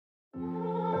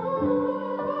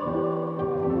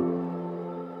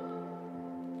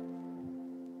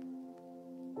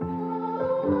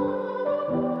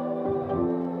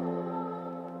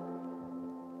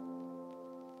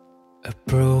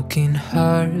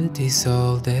heart is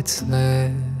all that's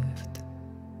left.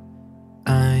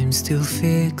 I'm still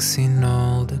fixing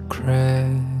all the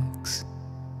cracks.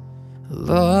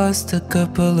 Lost a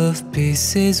couple of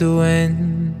pieces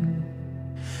when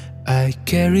I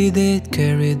carried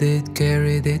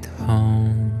it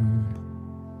home.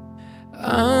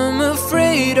 I'm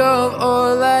afraid of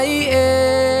all I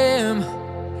am.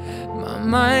 My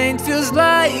mind feels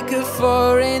like a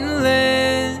foreign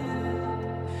land.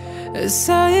 A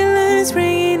silence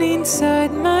ringing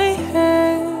inside my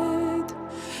head.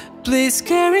 Please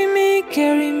carry me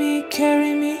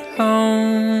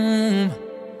home.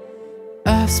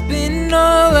 I've spent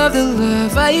all of the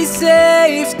love I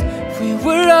saved. We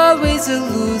were always a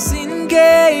losing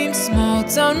game. Small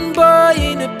town boy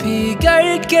in a big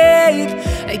arcade.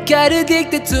 I got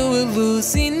addicted to a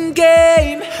losing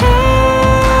game.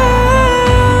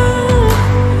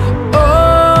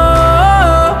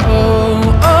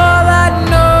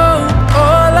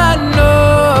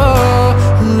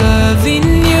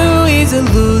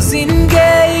 Losing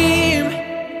game.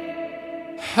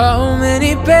 How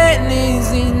many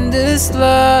pennies in the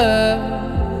slot?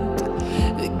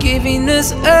 Giving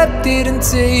us up didn't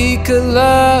take a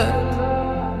lot.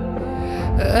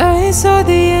 I saw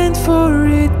the end for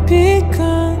it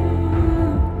begun.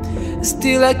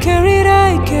 Still I carried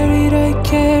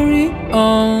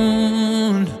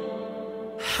on.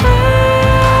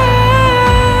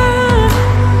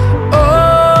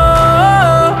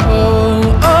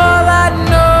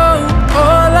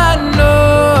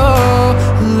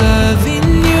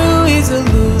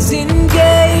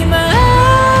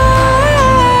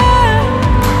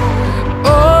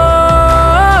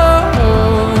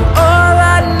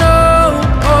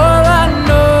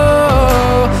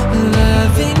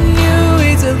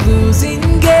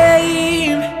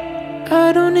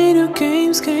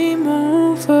 Game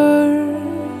over.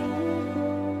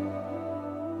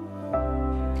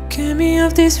 Get me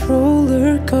off this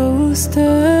roller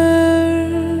coaster.